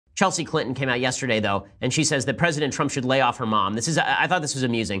Chelsea Clinton came out yesterday, though, and she says that President Trump should lay off her mom. I thought this was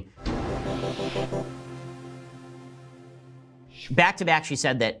amusing. Back to back, she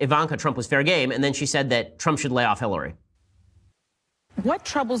said that Ivanka Trump was fair game, and then she said that Trump should lay off Hillary. What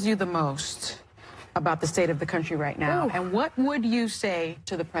troubles you the most about the state of the country right now? Ooh. And what would you say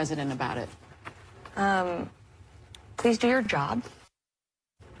to the president about it? Please do your job.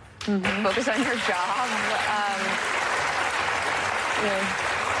 Mm-hmm. Focus on your job.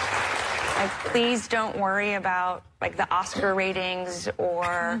 Please don't worry about like the Oscar ratings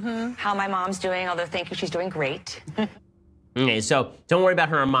or how my mom's doing, although thank you, she's doing great. Okay, so don't worry about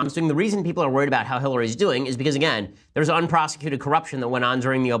her mom's doing. The reason people are worried about how Hillary's doing is because, again, there's unprosecuted corruption that went on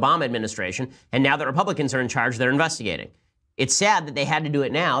during the Obama administration, and now that Republicans are in charge, they're investigating. It's sad that they had to do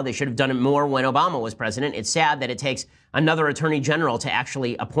it now. They should have done it more when Obama was president. It's sad that it takes another attorney general to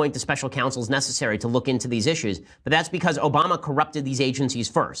actually appoint the special counsels necessary to look into these issues. But that's because Obama corrupted these agencies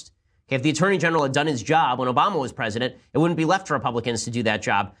first. Okay, if the attorney general had done his job when Obama was president, it wouldn't be left to Republicans to do that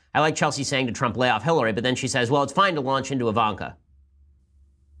job. I like Chelsea saying to Trump, lay off Hillary, but then she says, well, it's fine to launch into Ivanka.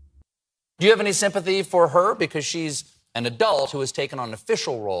 Do you have any sympathy for her? Because she's an adult who has taken on an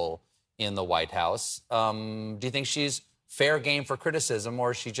official role in the White House. Do you think she's fair game for criticism,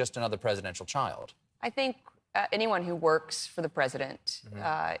 or is she just another presidential child? I think anyone who works for the president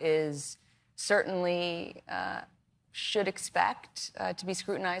is certainly should expect to be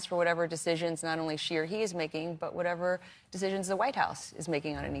scrutinized for whatever decisions not only she or he is making, but whatever decisions the White House is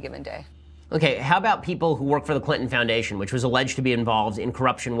making on any given day. Okay, how about people who work for the Clinton Foundation, which was alleged to be involved in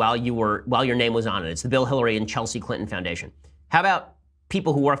corruption while your name was on it? It's the Bill, Hillary, and Chelsea Clinton Foundation. How about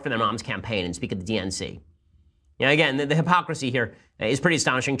people who work for their mom's campaign and speak at the DNC? You know, again, the hypocrisy here is pretty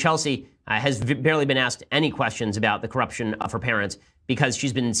astonishing. Chelsea has barely been asked any questions about the corruption of her parents because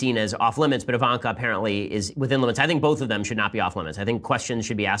she's been seen as off limits, but Ivanka apparently is within limits. I think both of them should not be off limits. I think questions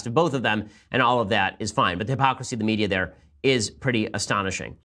should be asked of both of them, and all of that is fine. But the hypocrisy of the media there is pretty astonishing.